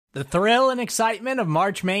The thrill and excitement of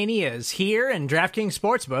March Mania is here, and DraftKings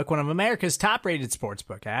Sportsbook, one of America's top-rated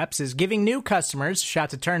sportsbook apps, is giving new customers a shot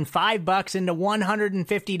to turn $5 into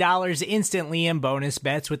 $150 instantly in bonus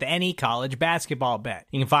bets with any college basketball bet.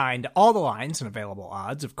 You can find all the lines and available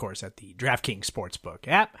odds, of course, at the DraftKings Sportsbook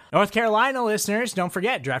app. North Carolina listeners, don't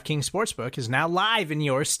forget, DraftKings Sportsbook is now live in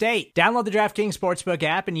your state. Download the DraftKings Sportsbook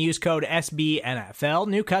app and use code SBNFL.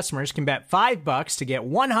 New customers can bet $5 to get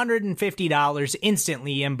 $150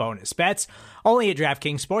 instantly in bonus bets, only at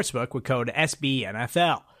DraftKings Sportsbook with code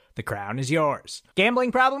SBNFL. The crown is yours.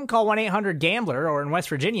 Gambling problem? Call 1-800-GAMBLER, or in West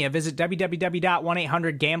Virginia, visit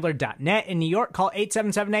www.1800gambler.net. In New York, call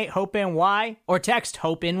 877-8-HOPE-NY or text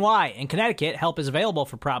HOPE-NY. In Connecticut, help is available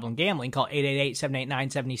for problem gambling. Call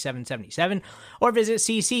 888-789-7777 or visit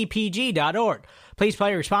ccpg.org. Please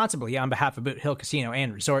play responsibly on behalf of Boot Hill Casino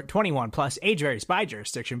and Resort. 21 plus, age varies by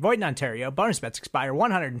jurisdiction. Void in Ontario. Bonus bets expire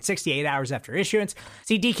 168 hours after issuance.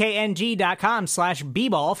 See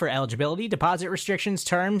dkng.com/bball for eligibility, deposit restrictions,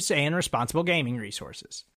 terms, and responsible gaming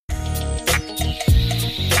resources.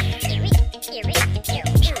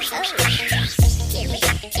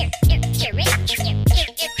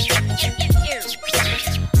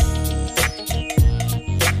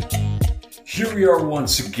 Here we are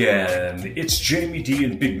once again. It's Jamie D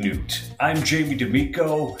and Big Newt. I'm Jamie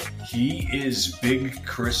D'Amico. He is Big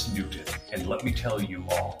Chris Newton. And let me tell you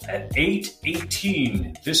all, at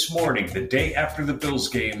 8:18 this morning, the day after the Bills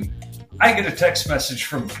game, I get a text message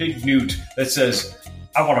from Big Newt that says,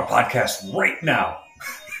 I want a podcast right now.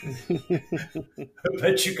 I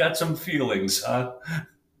bet you got some feelings, huh?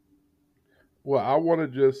 Well, I want to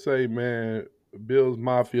just say, man, Bills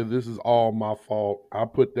Mafia, this is all my fault. I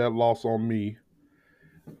put that loss on me.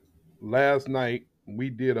 Last night, we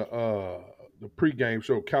did the pregame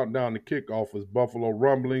show, Countdown to Kickoff, as Buffalo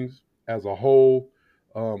Rumblings as a whole.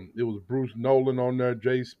 It was Bruce Nolan on there,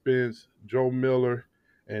 Jay Spence, Joe Miller,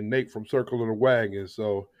 and Nate from Circle of the Wagon.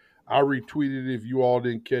 So I retweeted it if you all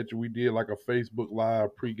didn't catch it. We did like a Facebook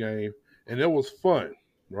Live pregame, and it was fun,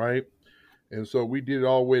 right? And so we did it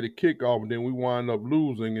all the way to kickoff, and then we wound up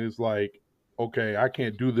losing. And it's like, okay, I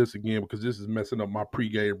can't do this again because this is messing up my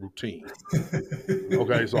pregame routine.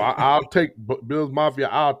 Okay, so I'll take Bills Mafia.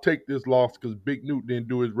 I'll take this loss because Big Newt didn't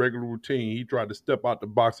do his regular routine. He tried to step out the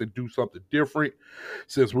box and do something different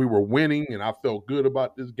since we were winning, and I felt good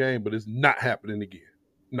about this game, but it's not happening again.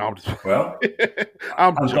 No, I'm just well.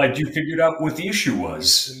 I'm glad you figured out what the issue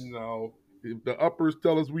was. No, if the uppers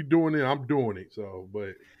tell us we doing it, I'm doing it. So,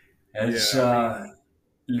 but has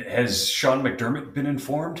Sean McDermott been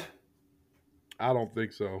informed? I don't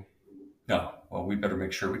think so. No. Well, we better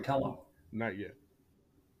make sure we tell him. Not yet.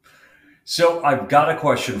 So I've got a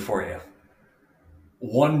question for you.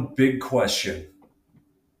 One big question.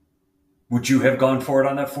 Would you have gone for it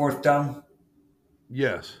on that fourth down?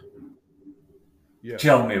 Yes.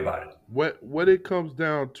 Tell me about it. What it comes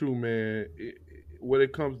down to, man, what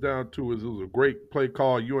it comes down to is it was a great play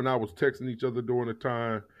call. You and I was texting each other during the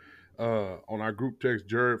time on our group text.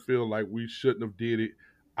 Jared feel like we shouldn't have did it.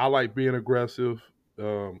 I like being aggressive,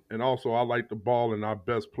 and also I like the ball in our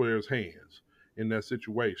best players' hands in that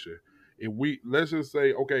situation. If let's just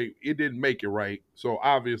say, okay, it didn't make it right, so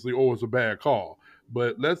obviously, it's a bad call.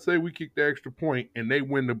 But let's say we kick the extra point and they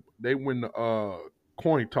win the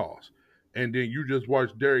coin toss, and then you just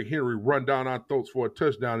watch Derrick Henry run down our throats for a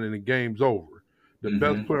touchdown and the game's over. The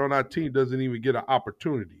best player on our team doesn't even get an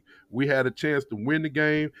opportunity. We had a chance to win the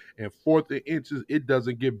game, and 4th and inches, it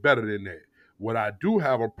doesn't get better than that. What I do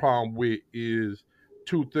have a problem with is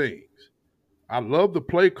two things. I love the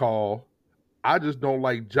play call. I just don't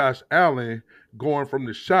like Josh Allen going from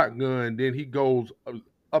the shotgun. Then he goes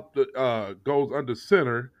goes under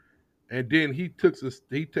center, and then he takes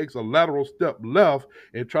a lateral step left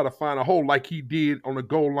and try to find a hole like he did on the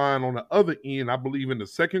goal line on the other end. I believe in the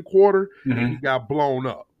second quarter, and he got blown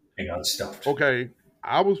up. He got stuffed. Okay,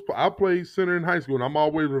 I played center in high school, and I'm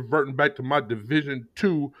always reverting back to my Division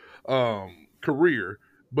II career,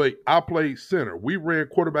 but I played center. We ran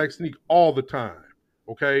quarterback sneak all the time,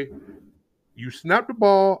 okay? You snap the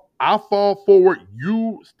ball, I fall forward,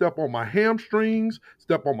 you step on my hamstrings,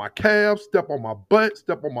 step on my calves, step on my butt,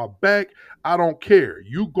 step on my back. I don't care.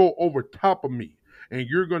 You go over top of me, and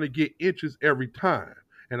you're going to get inches every time,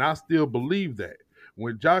 and I still believe that.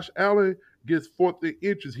 When Josh Allen gets 4th and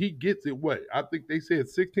inches, he gets it, I think they said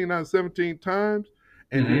 16 out of 17 times,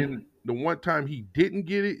 and then the one time he didn't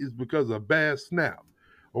get it is because of a bad snap.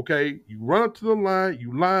 Okay, you run up to the line,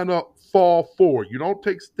 you line up, fall forward. You don't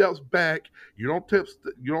take steps back. You don't try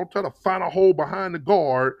to find a hole behind the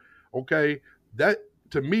guard. Okay, that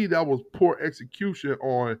to me that was poor execution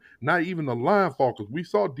on not even the line fall, because we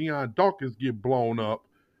saw Deion Dawkins get blown up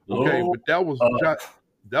Okay, Oh, but that was uh,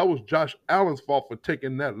 that was Josh Allen's fault for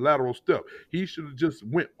taking that lateral step. He should have just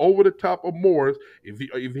went over the top of Morris. If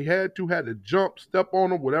he had to jump, step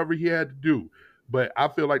on him, whatever he had to do. But I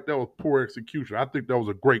feel like that was poor execution. I think that was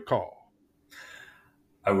a great call.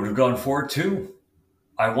 I would have gone for it too.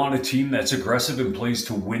 I want a team that's aggressive and plays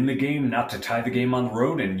to win the game, not to tie the game on the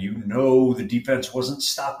road. And the defense wasn't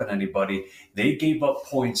stopping anybody. They gave up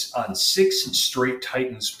points on 6 straight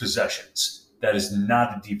Titans possessions. That is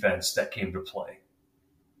not a defense that came to play.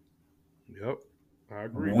 Yep, I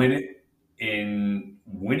agree. Win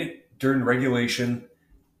it during regulation.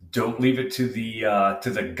 Don't leave it to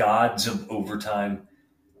the gods of overtime.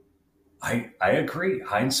 I agree.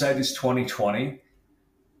 Hindsight is 2020,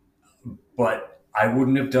 but I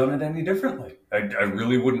wouldn't have done it any differently. I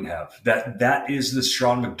really wouldn't have. That is the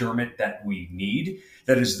Sean McDermott that we need.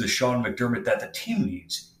 That is the Sean McDermott that the team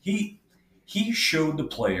needs. He showed the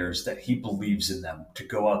players that he believes in them to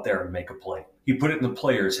go out there and make a play. He put it in the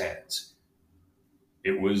players' hands.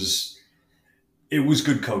 It was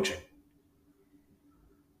good coaching.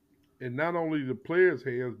 And not only the players'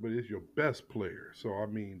 hands, but it's your best player. So I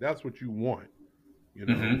mean, that's what you want, you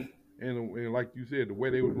know. Mm-hmm. And like you said, the way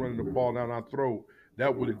they was running the ball down our throat,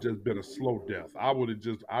 that would have just been a slow death. I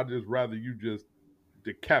just rather you just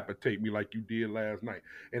decapitate me like you did last night.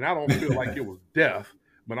 And I don't feel like it was death,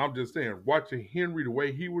 but I'm just saying, watching Henry the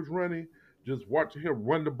way he was running, just watching him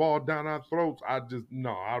run the ball down our throats, if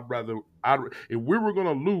we were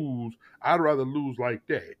gonna lose, I'd rather lose like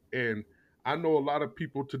that. And I know a lot of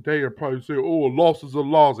people today are probably saying, "Oh, a loss is a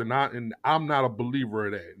loss," and I'm not a believer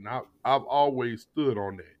of that. And I've always stood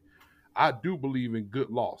on that. I do believe in good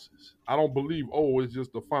losses. I don't believe, oh, it's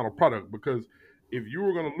just the final product, because if you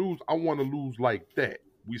were going to lose, I want to lose like that.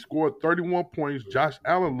 We scored 31 points. Josh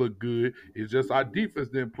Allen looked good. It's just our defense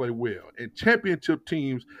didn't play well. And championship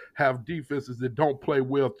teams have defenses that don't play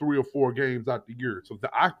well 3 or 4 games out the year. So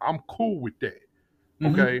I'm cool with that.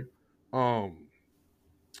 Mm-hmm. Okay.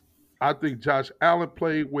 I think Josh Allen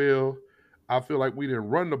played well. I feel like we didn't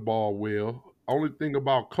run the ball well. Only thing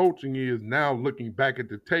about coaching is now looking back at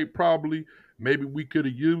the tape, probably maybe we could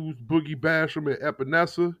have used Boogie Basham and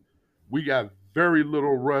Epinesa. We got very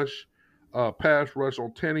little pass rush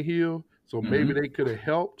on Tannehill, so maybe Mm-hmm. they could have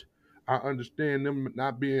helped. I understand them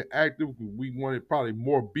not being active. We wanted probably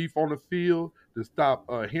more beef on the field to stop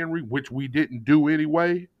Henry, which we didn't do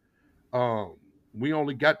anyway. Um, we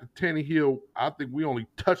only got to Tannehill. I think we only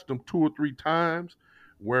touched them 2 or 3 times,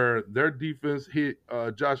 where their defense hit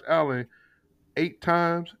Josh Allen 8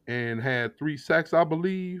 times and had 3 sacks, I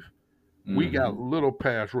believe. We got Mm-hmm. little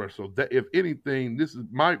pass rush. So that, if anything,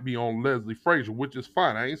 might be on Leslie Frazier, which is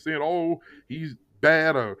fine. I ain't saying, oh, he's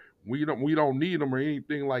bad or we don't need him or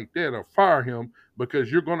anything like that, or fire him,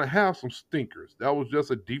 because you're gonna have some stinkers. That was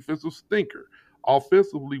just a defensive stinker.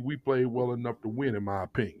 Offensively, we played well enough to win, in my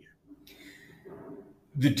opinion.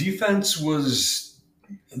 The defense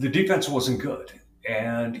wasn't good.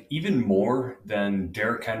 And even more than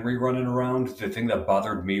Derrick Henry running around, the thing that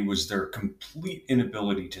bothered me was their complete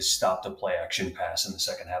inability to stop the play action pass in the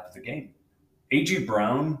second half of the game. AJ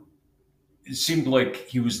Brown, it seemed like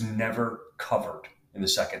he was never covered in the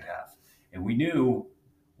second half. And we knew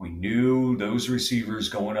those receivers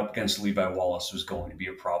going up against Levi Wallace was going to be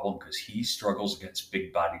a problem, because he struggles against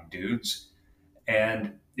big bodied dudes.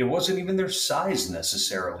 And it wasn't even their size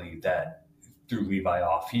necessarily that threw Levi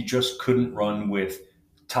off. He just couldn't run with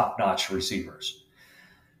top notch receivers.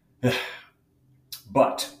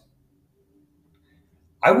 But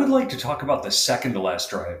I would like to talk about the second to last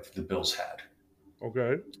drive the Bills had.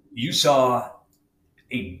 Okay. You saw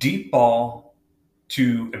a deep ball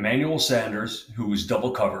to Emmanuel Sanders, who was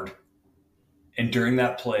double covered. And during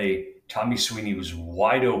that play, Tommy Sweeney was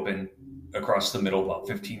wide open across the middle, about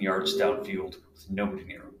 15 yards downfield, with nobody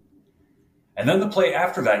near him. And then the play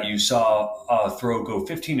after that, you saw a throw go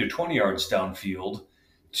 15 to 20 yards downfield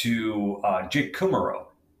to Jake Kumaro,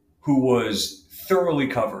 who was thoroughly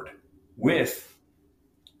covered with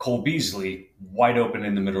Cole Beasley wide open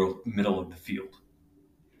in the middle of the field.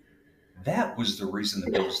 That was the reason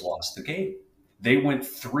the Bills lost the game. They went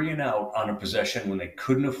 3 and out on a possession when they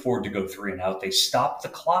couldn't afford to go 3 and out. They stopped the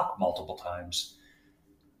clock multiple times.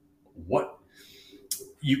 What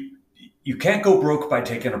you can't go broke by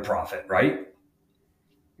taking a profit, right?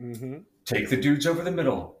 Mm-hmm. Take the dudes over the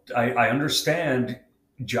middle. I understand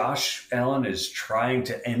Josh Allen is trying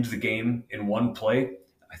to end the game in one play.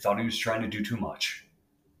 I thought he was trying to do too much.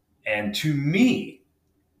 And to me,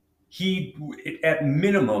 he, at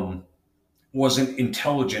minimum, wasn't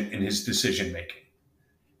intelligent in his decision making.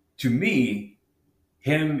 To me,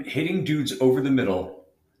 him hitting dudes over the middle,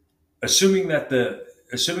 assuming that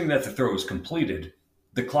the throw was completed,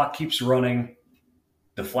 The clock keeps running.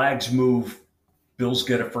 The flags move. Bills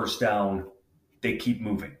get a first down. They keep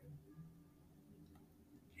moving.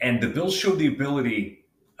 And the Bills showed the ability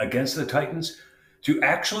against the Titans to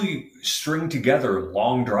actually string together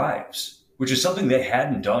long drives, which is something they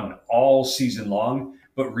hadn't done all season long,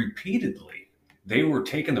 but repeatedly. They were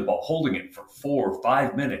taking the ball, holding it for 4 or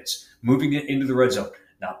 5 minutes, moving it into the red zone,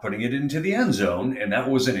 not putting it into the end zone, and that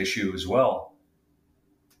was an issue as well.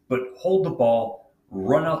 But hold the ball,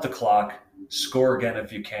 run out the clock, score again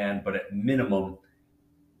if you can, but at minimum,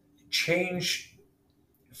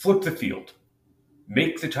 flip the field.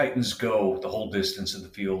 Make the Titans go the whole distance of the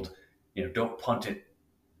field. Don't punt it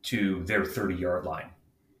to their 30-yard line.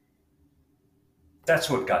 That's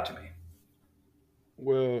what got to me.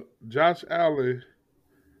 Well, Josh Allen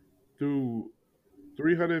threw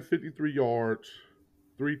 353 yards,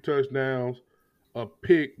 3 touchdowns, a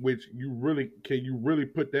pick, which you really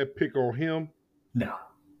put that pick on him? No.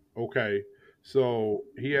 Okay. So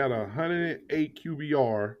he had 108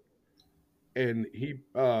 QBR, and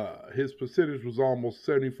his percentage was almost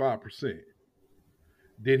 75%.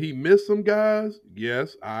 Did he miss some guys?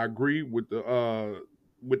 Yes, I agree with the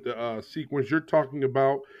sequence you're talking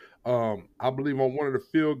about. I believe on one of the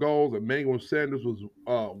field goals, Emmanuel Sanders was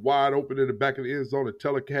wide open in the back of the end zone. The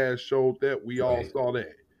telecast showed that. We all saw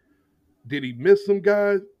that. Did he miss some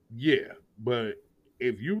guys? Yeah, but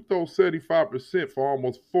if you throw 75% for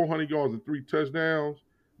almost 400 yards and 3 touchdowns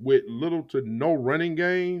with little to no running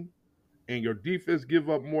game, and your defense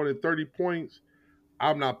give up more than 30 points,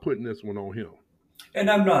 I'm not putting this one on him.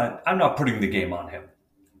 And I'm not putting the game on him.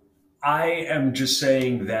 I am just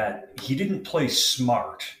saying that he didn't play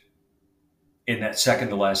smart in that second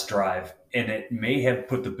to last drive, and it may have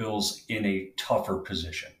put the Bills in a tougher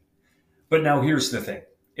position. But now here's the thing.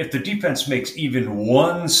 If the defense makes even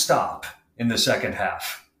one stop in the second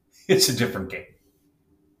half, it's a different game.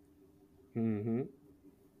 Mm-hmm.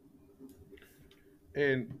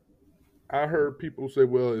 And I heard people say,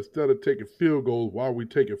 well, instead of taking field goals, why are we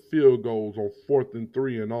taking field goals on 4th and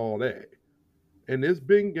 3 and all that? And there's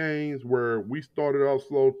been games where we started off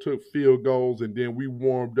slow, took field goals, and then we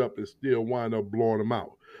warmed up and still wind up blowing them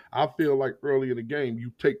out. I feel like early in the game,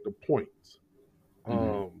 you take the points.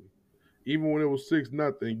 Mm-hmm. Even when it was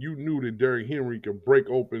 6-0, you knew that Derrick Henry could break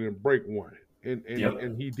open and break one. And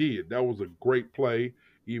he did. That was a great play,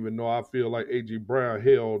 even though I feel like A.J. Brown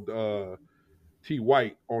held T.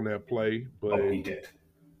 White on that play. But he did.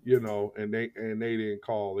 And they didn't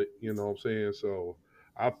call it, you know what I'm saying? So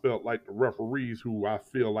I felt like the referees, who I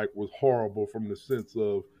feel like was horrible from the sense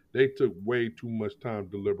of they took way too much time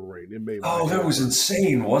deliberating. It made that was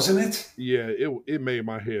insane, wasn't it? Yeah, it made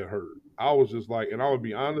my head hurt. I was just like, and I would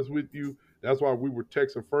be honest with you, that's why we were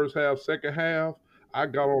texting first half, second half. I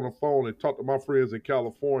got on the phone and talked to my friends in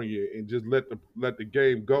California and just let the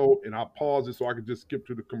game go, and I paused it so I could just skip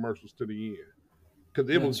to the commercials to the end because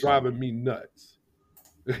it was driving me nuts.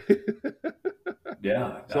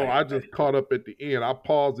 Yeah. So I just caught up at the end. I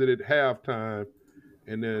paused it at halftime,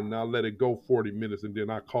 and then I let it go 40 minutes, and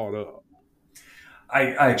then I caught up.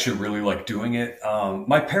 I actually really like doing it.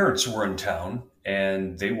 My parents were in town,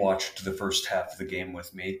 and they watched the first half of the game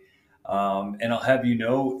with me. And I'll have you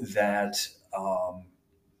know that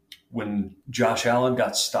when Josh Allen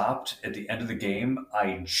got stopped at the end of the game,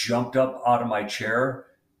 I jumped up out of my chair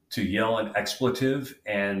to yell an expletive.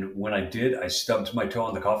 And when I did, I stubbed my toe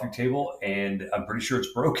on the coffee table, and I'm pretty sure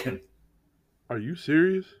it's broken. Are you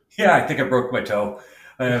serious? Yeah, I think I broke my toe.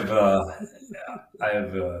 I have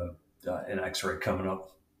an X-ray coming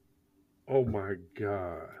up. Oh my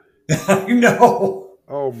God! I know.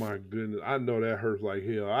 Oh my goodness! I know that hurts like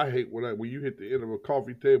hell. I hate when you hit the end of a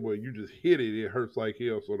coffee table and you just hit it. It hurts like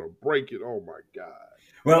hell. So to break it, oh my God!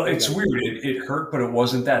 Well, it's weird. It hurt, but it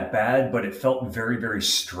wasn't that bad. But it felt very, very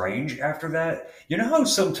strange after that. You know how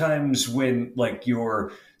sometimes when like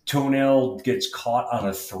your toenail gets caught on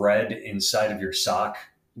a thread inside of your sock,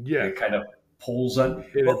 yeah, it kind of pulls on.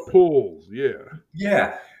 It pulls, yeah.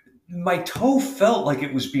 Yeah, my toe felt like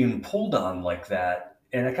it was being pulled on like that.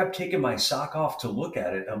 And I kept taking my sock off to look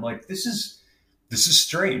at it. I'm like, this is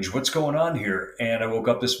strange. What's going on here? And I woke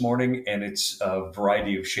up this morning, and it's a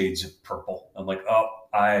variety of shades of purple. I'm like, oh,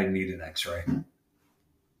 I need an X-ray.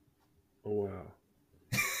 Oh, wow.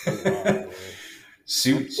 Oh, wow.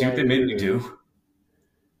 See what they made me do?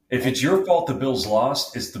 If it's your fault the Bills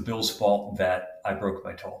lost, it's the Bills' fault that I broke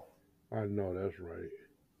my toe. I know, that's right.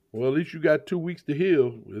 Well, at least you got 2 weeks to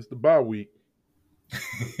heal. It's the bye week.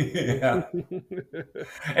 Yeah.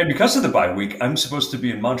 And because of the bye week, I'm supposed to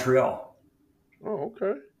be in Montreal. Oh,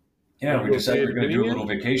 okay. Yeah, we decided we're going to do a little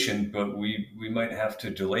vacation, but we might have to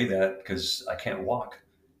delay that because I can't walk.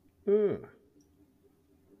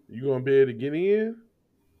 You gonna be able to get in?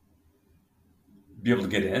 Be able to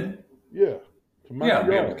get in? Yeah, to Yeah, I'll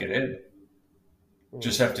be able to Montreal. get in. Oh,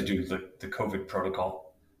 Just have to do the COVID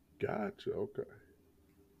protocol. gotcha. Okay.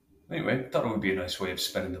 Anyway, thought it would be a nice way of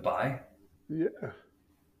spending the bye. Yeah,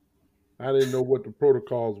 I didn't know what the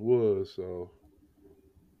protocols was, so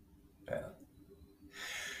Yeah.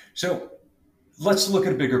 So let's look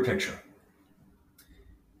at a bigger picture.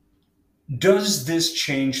 Does this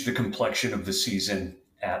change the complexion of the season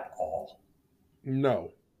at all?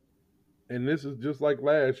 no. And this is just like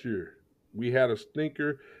last year. We had a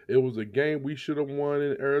stinker. It was a game we should have won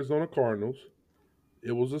in Arizona Cardinals.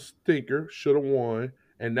 It was a stinker, should have won,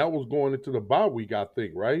 and that was going into the bye week, I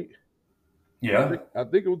think, right? Yeah. I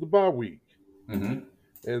think it was the bye week. Mm-hmm.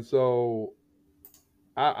 And so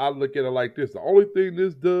I look at it like this. The only thing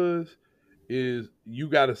this does is you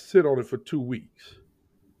got to sit on it for 2 weeks.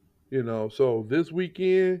 So this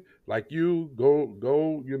weekend, like you go,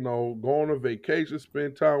 go on a vacation,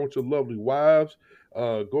 spend time with your lovely wives,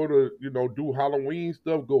 go to, do Halloween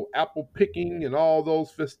stuff, go apple picking and all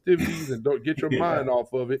those festivities and don't get your Yeah. mind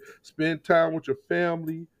off of it. Spend time with your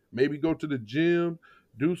family, maybe go to the gym,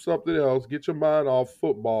 do something else, get your mind off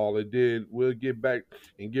football, and then we'll get back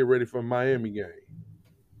and get ready for Miami game.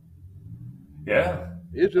 Yeah.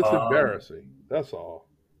 It's just Um, embarrassing. That's all.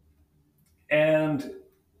 and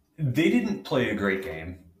they didn't play a great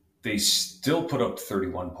game. They still put up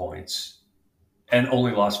 31 points and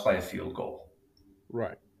only lost by a field goal.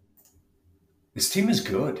 Right. This team is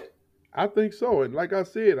good. I think so. And like I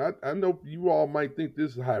said, I know you all might think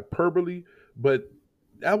this is hyperbole, but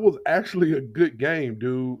that was actually a good game,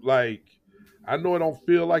 dude. Like, I know I don't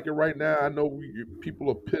feel like it right now. I know people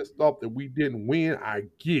are pissed off that we didn't win. I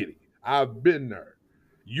get it. I've been there.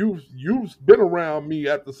 You've been around me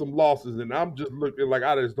after some losses, and I'm just looking like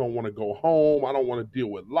I just don't want to go home. I don't want to deal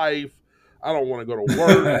with life. I don't want to go to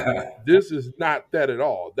work. This is not that at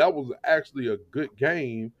all. That was actually a good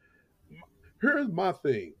game. Here's my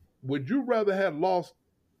thing. Would you rather have lost,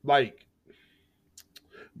 like,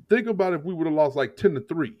 think about if we would have lost like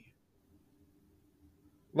 10-3?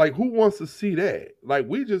 Like, who wants to see that? Like,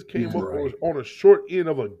 we just came up Right. on a short end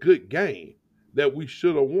of a good game that we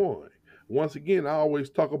should have won. Once again, I always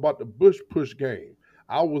talk about the Bush push game.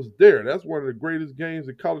 I was there. That's one of the greatest games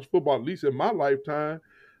in college football, at least in my lifetime,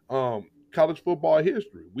 college football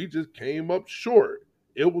history. We just came up short.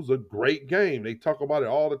 It was a great game. They talk about it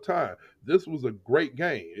all the time. This was a great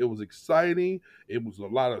game. It was exciting. It was a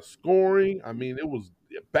lot of scoring. I mean, it was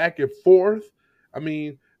back and forth. I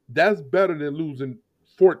mean, that's better than losing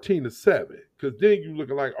 14-7. Because then you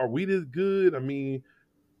looking like, are we this good? I mean,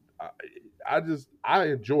 I, I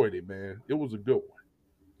enjoyed it, man. It was a good one.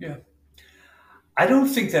 Yeah. I don't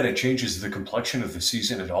think that it changes the complexion of the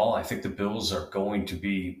season at all. I think the Bills are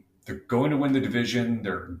they're going to win the division.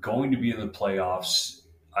 They're going to be in the playoffs.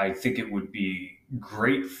 I think it would be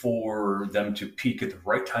great for them to peak at the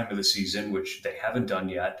right time of the season, which they haven't done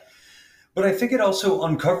yet. But I think it also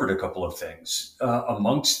uncovered a couple of things,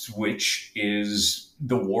 amongst which is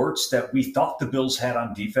the warts that we thought the Bills had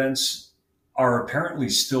on defense are apparently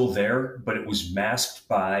still there, but it was masked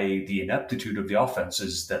by the ineptitude of the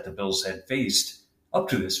offenses that the Bills had faced up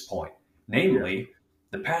to this point. Yeah. Namely,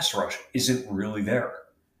 the pass rush isn't really there.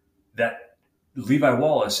 That Levi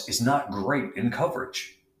Wallace is not great in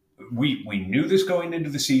coverage. We knew this going into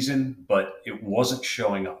the season, but it wasn't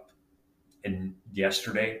showing up. And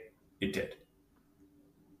yesterday, it did.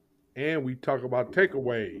 And we talk about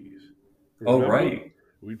takeaways. Oh, Remember? right.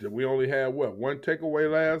 We only had what, one takeaway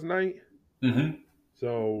last night? Mm-hmm.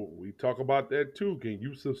 So we talk about that too. Can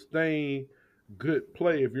you sustain good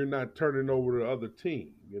play if you're not turning over the other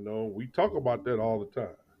team? We talk about that all the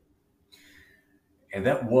time. And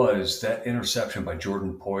that interception by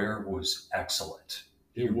Jordan Poyer was excellent.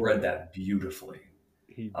 He It read was. that beautifully.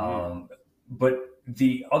 He did. But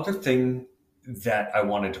the other thing that I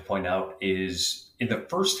wanted to point out is in the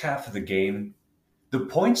first half of the game, the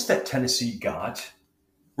points that Tennessee got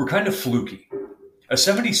were kind of fluky. A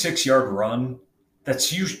 76-yard run,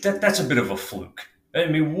 that's a bit of a fluke. I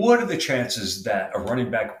mean, what are the chances that a running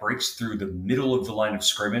back breaks through the middle of the line of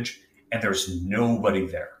scrimmage and there's nobody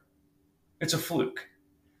there? It's a fluke.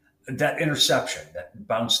 That interception that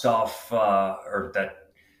bounced off or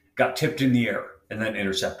that got tipped in the air and then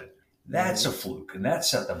intercepted, that's a fluke, and that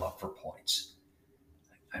set them up for points.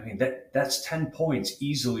 I mean, that's 10 points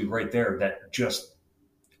easily right there that just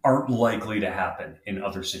aren't likely to happen in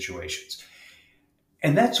other situations.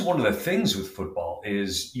 And that's one of the things with football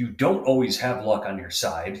is you don't always have luck on your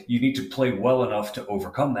side. You need to play well enough to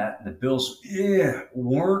overcome that. And the Bills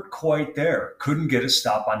weren't quite there. Couldn't get a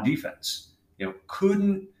stop on defense.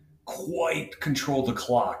 Couldn't quite control the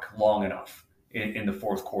clock long enough in the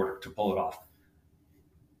fourth quarter to pull it off.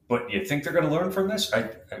 But you think they're going to learn from this? I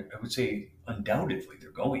would say undoubtedly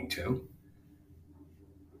they're going to.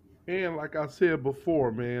 And like I said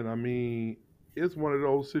before, man, I mean, it's one of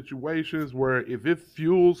those situations where if it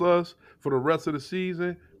fuels us for the rest of the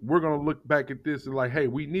season, we're gonna look back at this and like, hey,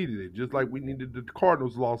 we needed it, just like we needed the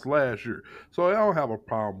Cardinals lost last year. So I don't have a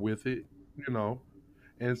problem with it, you know.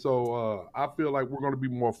 And so I feel like we're going to be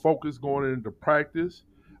more focused going into practice.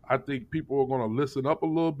 I think people are going to listen up a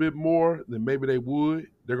little bit more than maybe they would.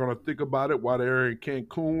 They're going to think about it while they're in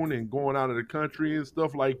Cancun and going out of the country and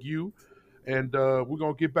stuff like you. And we're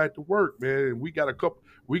going to get back to work, man. And we got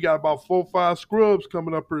about 4 or 5 scrubs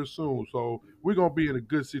coming up here soon. So we're going to be in a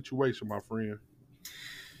good situation, my friend.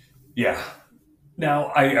 Yeah. Now,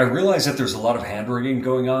 I realize that there's a lot of hand wringing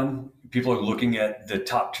going on. People are looking at the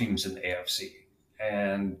top teams in the AFC,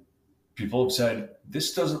 and people have said,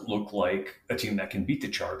 this doesn't look like a team that can beat the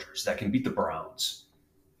Chargers, that can beat the Browns.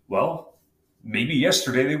 Well, maybe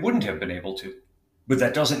yesterday they wouldn't have been able to. But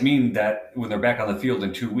that doesn't mean that when they're back on the field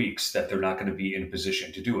in 2 weeks that they're not going to be in a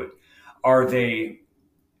position to do it. Are they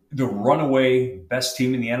the runaway best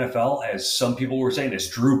team in the NFL, as some people were saying, as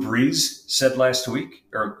Drew Brees said last week,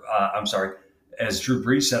 or I'm sorry, as Drew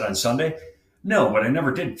Brees said on Sunday? No, but I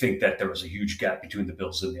never did think that there was a huge gap between the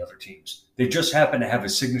Bills and the other teams. They just happened to have a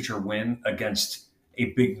signature win against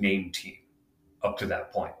a big name team up to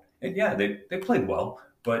that point. And yeah, they played well,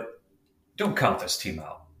 but don't count this team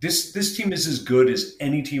out. This team is as good as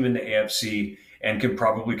any team in the AFC and can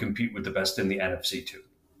probably compete with the best in the NFC too.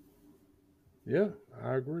 Yeah,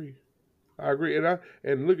 I agree. I agree.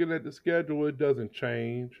 And looking at the schedule, it doesn't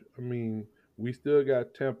change. I mean, we still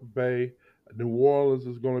got Tampa Bay. New Orleans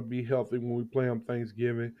is going to be healthy when we play on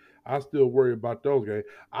Thanksgiving. I still worry about those games.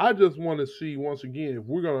 I just want to see once again if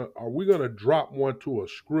we gonna drop one to a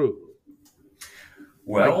screw.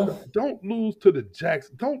 Like Well, don't lose to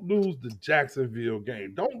don't lose the Jacksonville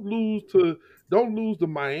game. Don't lose to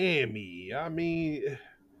Miami. I mean,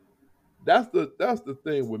 that's the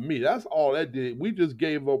thing with me. That's all that did. We just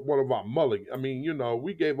gave up one of our mulligan. I mean,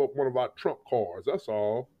 we gave up one of our trump cards. That's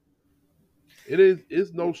all.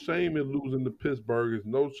 It's no shame in losing to Pittsburgh. It's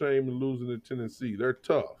no shame in losing to Tennessee. They're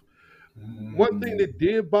tough. One thing mm, that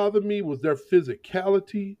did bother me was their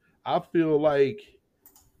physicality. I feel like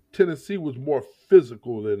Tennessee was more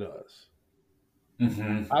physical than us.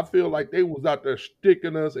 hmm I feel like they was out there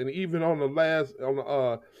sticking us, and even on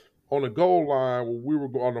the on the goal line when we were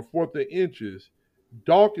on the 4th and inches,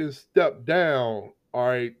 Dawkins stepped down, all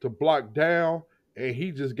right, to block down, and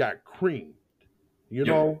he just got creamed, you yep.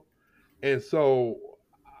 know. And so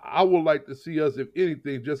I would like to see us, if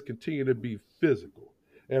anything, just continue to be physical.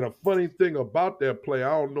 And a funny thing about that play, I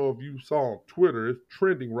don't know if you saw on Twitter, it's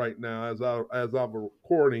trending right now as I'm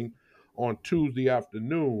recording on Tuesday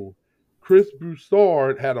afternoon. Chris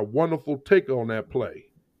Broussard had a wonderful take on that play.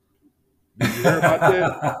 Did you hear about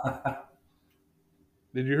that?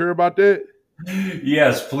 Did you hear about that?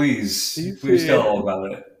 Yes, please. He Please tell said all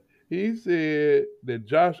about it. he said that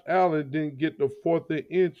Josh Allen didn't get the 4th and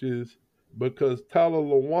inches because Tyler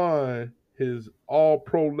Lewan, his all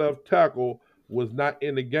pro left tackle, was not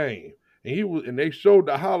in the game. And they showed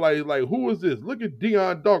the highlights like, who is this? Look at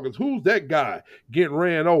Deion Dawkins. Who's that guy getting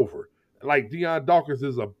ran over? Like Deion Dawkins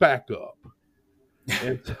is a backup.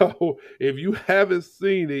 And so if you haven't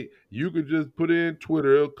seen it, you can just put it in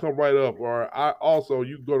Twitter, it'll come right up. Or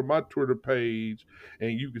you can go to my Twitter page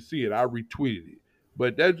and you can see it. I retweeted it.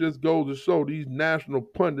 But that just goes to show these national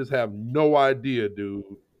pundits have no idea, dude.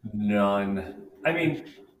 None. I mean,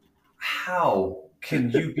 how can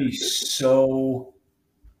you be so,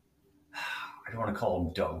 I don't want to call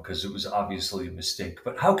him dumb because it was obviously a mistake,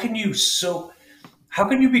 but how can you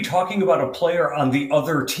be talking about a player on the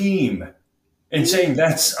other team and saying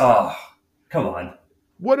that's, come on.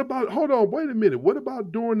 What about, hold on, wait a minute. What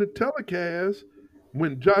about during the telecast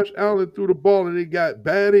when Josh Allen threw the ball and it got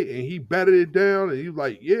batted and he batted it down and he was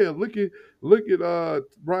like, yeah, look at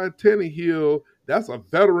Ryan Tannehill. That's a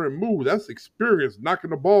veteran move. That's experience knocking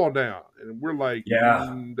the ball down. And we're like,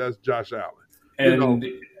 Yeah. that's Josh Allen. You know,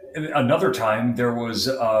 And another time there was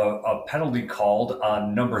a penalty called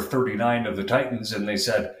on number 39 of the Titans, and they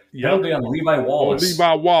said yep, penalty on Levi on Wallace.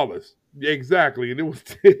 Levi Wallace. Exactly. And it was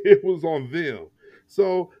it was on them.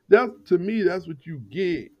 So that's to me, that's what you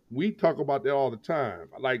get. We talk about that all the time.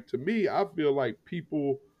 Like to me, I feel like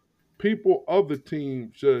people of the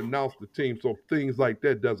team should announce the team so things like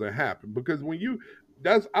that doesn't happen. Because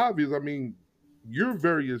that's obvious. I mean, you're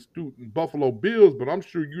very astute in Buffalo Bills, but I'm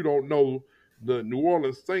sure you don't know the New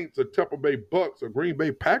Orleans Saints or Tampa Bay Bucks or Green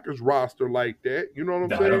Bay Packers roster like that. You know what I'm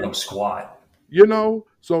No, I don't saying? know squat. You know,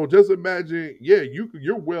 so just imagine, yeah,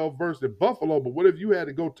 you're well versed in Buffalo, but what if you had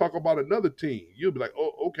to go talk about another team? You'll be like,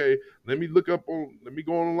 oh, okay, let me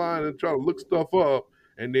go online and try to look stuff up,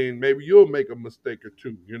 and then maybe you'll make a mistake or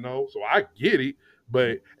two, you know. So I get it,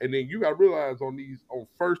 but and then you got to realize on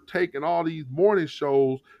First Take and all these morning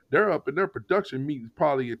shows, they're up in their production meetings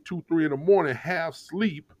probably at 2, 3 in the morning, half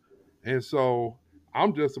sleep, and so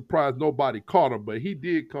I'm just surprised nobody caught him, but he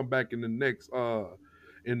did come back in the next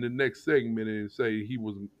segment and say he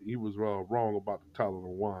was wrong about the Tyler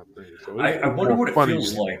Lewan thing. So I it's wonder more what it funny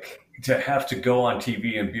feels than anything. like to have to go on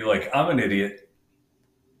TV and be like, I'm an idiot.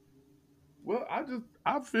 Well,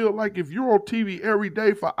 I feel like if you're on TV every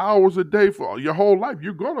day for hours a day for your whole life,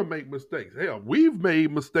 you're gonna make mistakes. Hell, we've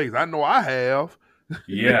made mistakes. I know I have.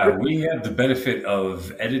 Yeah, we have the benefit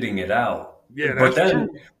of editing it out. Yeah, But that's then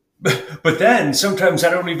true. but then sometimes I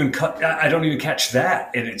don't even catch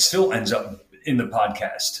that and it still ends up in the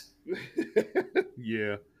podcast.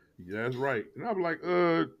 Yeah, that's right. And I'm like,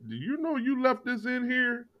 do you know you left this in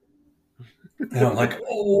here? And I'm like,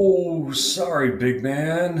 oh, sorry, big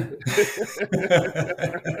man.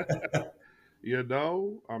 You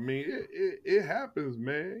know, I mean, it happens,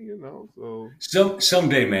 man. You know, so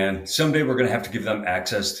Someday, man, someday we're gonna have to give them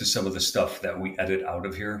access to some of the stuff that we edit out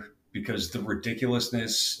of here because the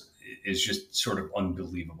ridiculousness is just sort of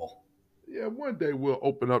unbelievable. yeah, one day we'll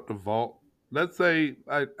open up the vault. Let's say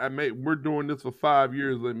we're doing this for 5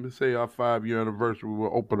 years. Let me say our 5 year anniversary,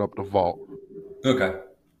 we'll open up the vault. Okay,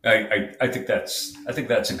 I think that's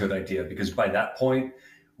a good idea because by that point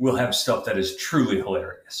we'll have stuff that is truly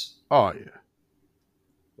hilarious, Oh yeah.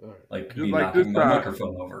 All right. like Just me like this knocking my time,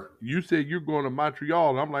 microphone over. you said you're going to Montreal,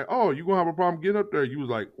 and I'm like, oh, you gonna have a problem getting up there? You was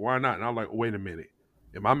like, why not? And I'm like, wait a minute.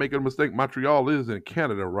 Am I making a mistake? Montreal is in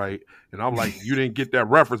Canada, right? And I'm like, you didn't get that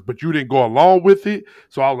reference, but you didn't go along with it.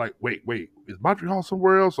 So I was like, wait, is Montreal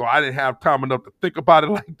somewhere else? So I didn't have time enough to think about it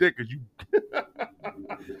like that because you.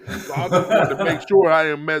 So I just wanted to make sure I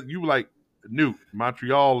didn't mess. You like Newt.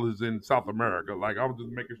 Montreal is in South America. Like I was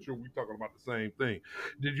just making sure we talking about the same thing.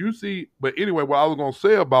 Did you see? But anyway, what I was gonna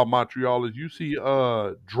say about Montreal is you see,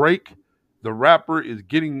 Drake, the rapper, is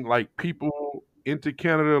getting like people into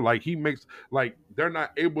Canada. Like he makes like they're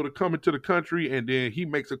not able to come into the country, and then he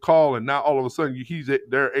makes a call, and now all of a sudden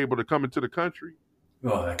they're able to come into the country.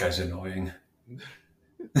 Oh, that guy's annoying.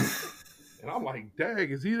 And I'm like, dang,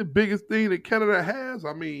 is he the biggest thing that Canada has?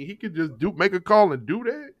 I mean, he could just make a call and do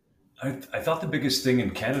that. I thought the biggest thing in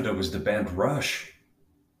Canada was the band Rush.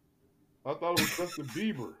 I thought it was Justin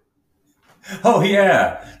Bieber. Oh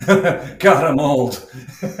yeah, God, I'm old.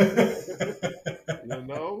 You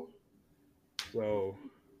know? So,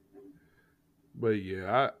 but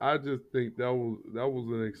yeah, I just think that was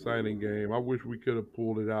an exciting game. I wish we could have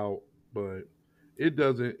pulled it out, but it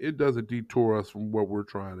doesn't detour us from what we're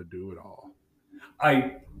trying to do at all.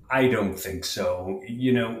 I I don't think so.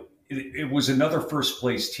 You know, it was another first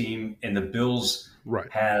place team, and the Bills Right.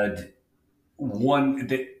 had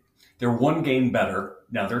they're one game better.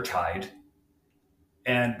 Now they're tied.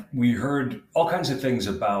 And we heard all kinds of things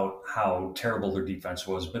about how terrible their defense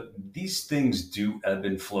was, but these things do ebb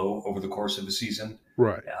and flow over the course of a season.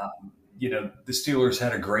 Right. You know, the Steelers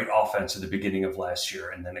had a great offense at the beginning of last year,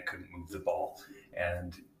 and then it couldn't move the ball.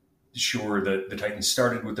 And sure, the Titans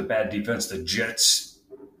started with the bad defense. The Jets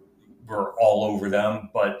were all over them,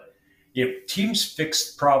 but you know, teams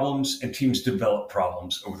fixed problems and teams develop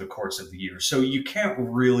problems over the course of the year. So you can't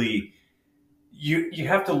really you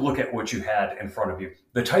have to look at what you had in front of you.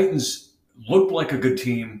 The Titans looked like a good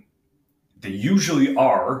team. They usually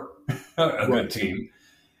are a good Right. team,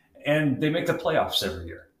 and they make the playoffs every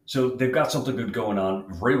year. So they've got something good going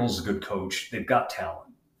on. Vrabel's a good coach. They've got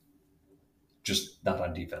talent, just not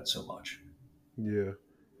on defense so much. Yeah.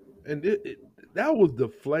 And that was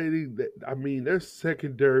deflating. That I mean, their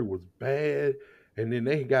secondary was bad, and then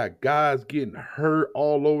they got guys getting hurt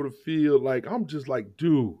all over the field. Like I'm just like,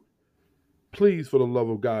 dude, please, for the love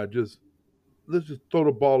of God, just let's just throw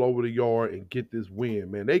the ball over the yard and get this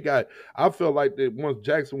win, man. I felt like that once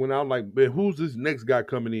Jackson went out, I'm like, man, who's this next guy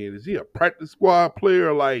coming in? Is he a practice squad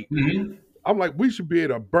player? Like, Mm-hmm. I'm like, we should be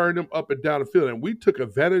able to burn them up and down the field. And we took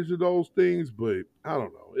advantage of those things, but I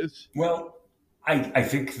don't know. It's Well, I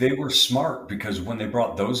think they were smart because when they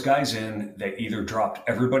brought those guys in, they either dropped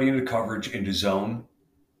everybody into coverage into zone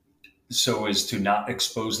so as to not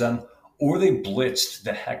expose them, or they blitzed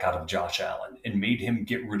the heck out of Josh Allen and made him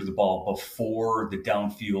get rid of the ball before the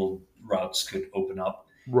downfield routes could open up.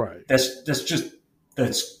 right. That's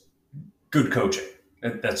good coaching.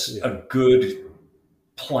 That's Yeah. a good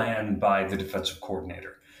plan by the defensive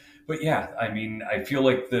coordinator. But yeah, I mean, I feel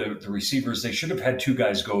like the receivers, they should have had two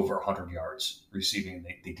guys go over 100 yards receiving.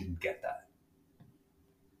 They didn't get that.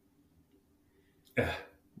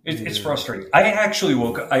 It's frustrating. I actually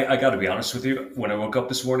woke up, I got to be honest with you. When I woke up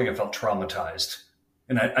this morning, I felt traumatized.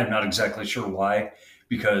 And I'm not exactly sure why,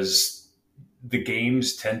 because the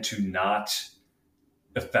games tend to not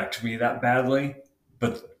affect me that badly.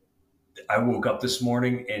 But I woke up this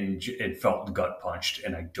morning and it felt gut punched,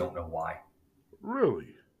 and I don't know why.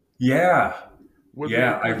 Really? Yeah. Was it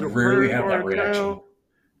Yeah. I because your rarely parents have are that in town? reaction.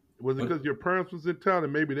 Was it But because your parents was in town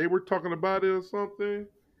and maybe they were talking about it or something?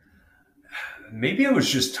 maybe I was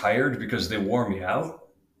just tired because they wore me out.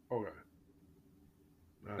 Okay,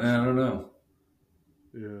 I I see. don't know.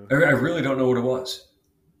 Yeah, I really don't know what it was.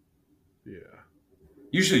 yeah.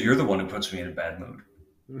 Usually you're the one who puts me in a bad mood.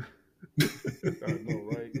 I know,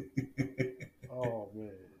 right? Oh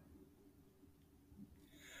man.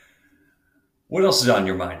 What else is on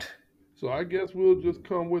your mind? So I guess we'll just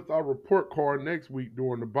come with our report card next week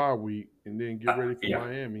during the bye week, and then get ready for Yeah,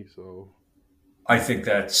 Miami. So I think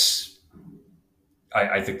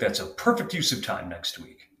I think that's a perfect use of time next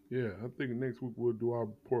week. yeah, I think next week we'll do our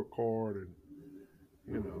report card and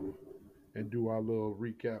you know and do our little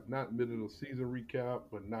recap. Not middle of the season recap,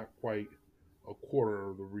 but not quite a quarter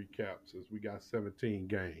of the recap since we got 17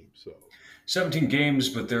 games. So 17 games,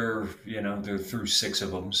 but they're through six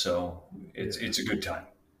of them, so yeah, it's a good time.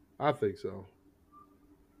 I think so.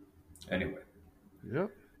 Anyway,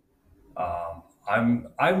 Yep.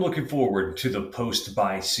 I'm looking forward to the post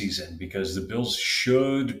bye season because the Bills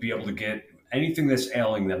should be able to get anything that's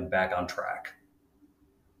ailing them back on track.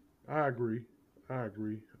 I agree. I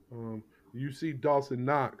agree. Um, you see, Dawson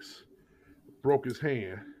Knox broke his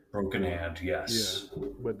hand. Broken hand, Yeah, yes.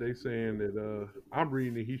 but they saying that I'm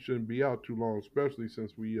reading that he shouldn't be out too long, especially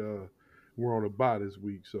since we're on a bye this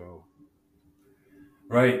week. So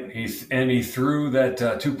Right. He threw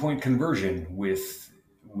that 2 point conversion with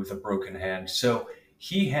a broken hand. So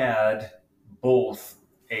he had both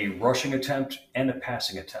a rushing attempt and a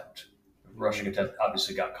passing attempt. Rushing mm, attempt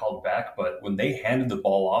obviously got called back, but when they handed the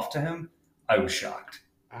ball off to him, I was shocked.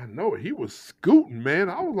 I know it. He was scooting, man.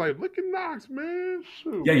 I was like, look at Knox, man.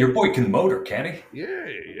 Yeah, Shoot. your boy can motor, can he? Yeah,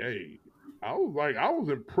 hey. I was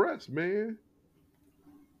impressed, man.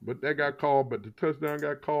 But that got called, but the touchdown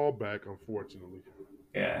got called back, unfortunately.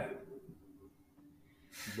 Yeah.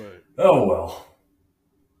 But Oh well.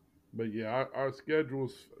 yeah, our schedule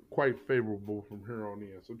is quite favorable from here on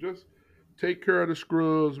in. So just take care of the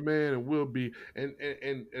scrubs, man, and we'll be. And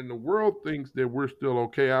the world thinks that we're still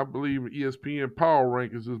okay. I believe ESPN Power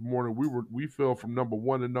Rankings this morning we fell from number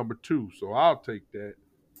 1 to number 2. So I'll take that.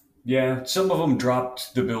 Yeah, some of them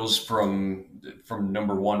dropped the Bills from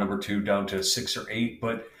number one, number two down to 6 or 8,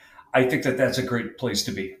 but I think that that's a great place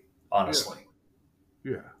to be. Yeah, Honestly,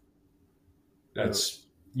 yeah, yeah. that's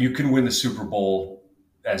you can win the Super Bowl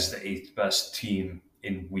as the eighth best team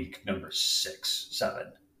in week number 6,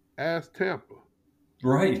 7. Ask Tampa.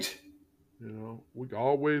 Right. We can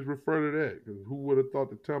always refer to that because who would have thought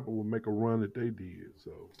that Tampa would make a run that they did?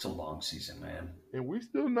 So, It's a long season, man. and we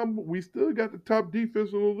still got the top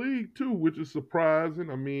defense in the league too, which is surprising.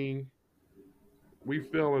 I mean, we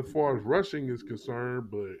fell as far as rushing is concerned,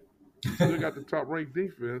 but we still got the top ranked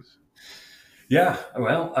defense. Yeah,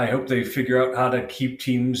 well, I hope they figure out how to keep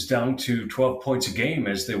teams down to 12 points a game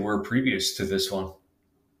as they were previous to this one.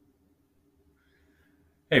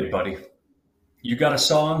 Hey, buddy, you got a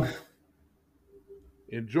song?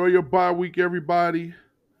 Enjoy your bye week, everybody,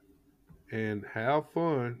 and have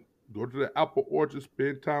fun. Go to the apple orchard,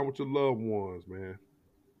 spend time with your loved ones, man.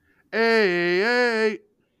 Hey, hey.